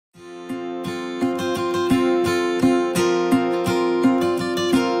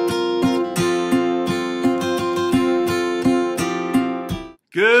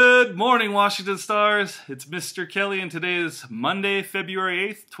morning, Washington Stars. It's Mr. Kelly, and today is Monday, February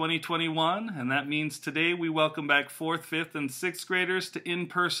 8th, 2021, and that means today we welcome back 4th, 5th, and 6th graders to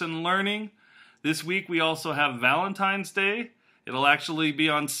in-person learning. This week we also have Valentine's Day. It'll actually be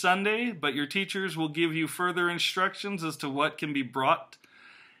on Sunday, but your teachers will give you further instructions as to what can be brought.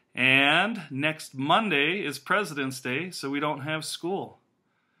 And next Monday is President's Day, so we don't have school.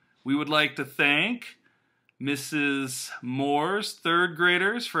 We would like to thank Mrs. Moore's 3rd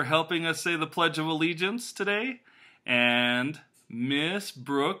graders for helping us say the Pledge of Allegiance today, and Miss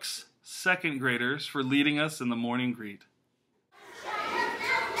Brooks' 2nd graders for leading us in the morning greet.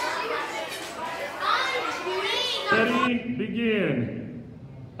 Ready, begin.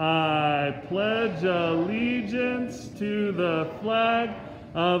 I pledge allegiance to the flag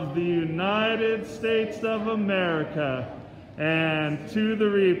of the United States of America and to the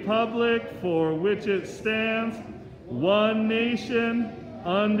republic for which it stands, one nation,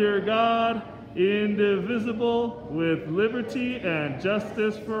 under God, indivisible, with liberty and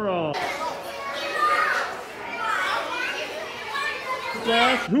justice for all.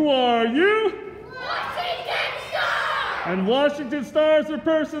 Who are you? Washington Stars! And Washington Stars are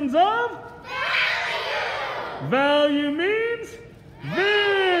persons of? Value! Value means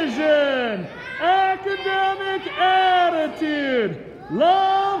vision, academic attitude,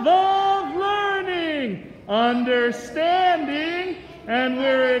 love of learning, understanding, and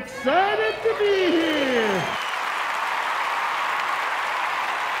we're excited to be here.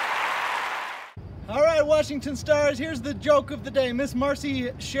 All right, Washington Stars, here's the joke of the day. Miss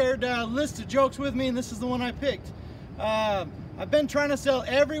Marcy shared a list of jokes with me, and this is the one I picked. I've been trying to sell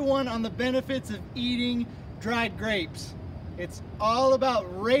everyone on the benefits of eating dried grapes. It's all about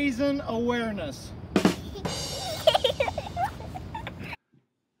raising awareness.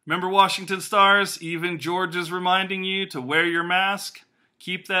 Remember, Washington Stars, even George is reminding you to wear your mask,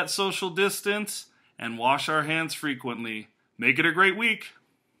 keep that social distance, and wash our hands frequently. Make it a great week.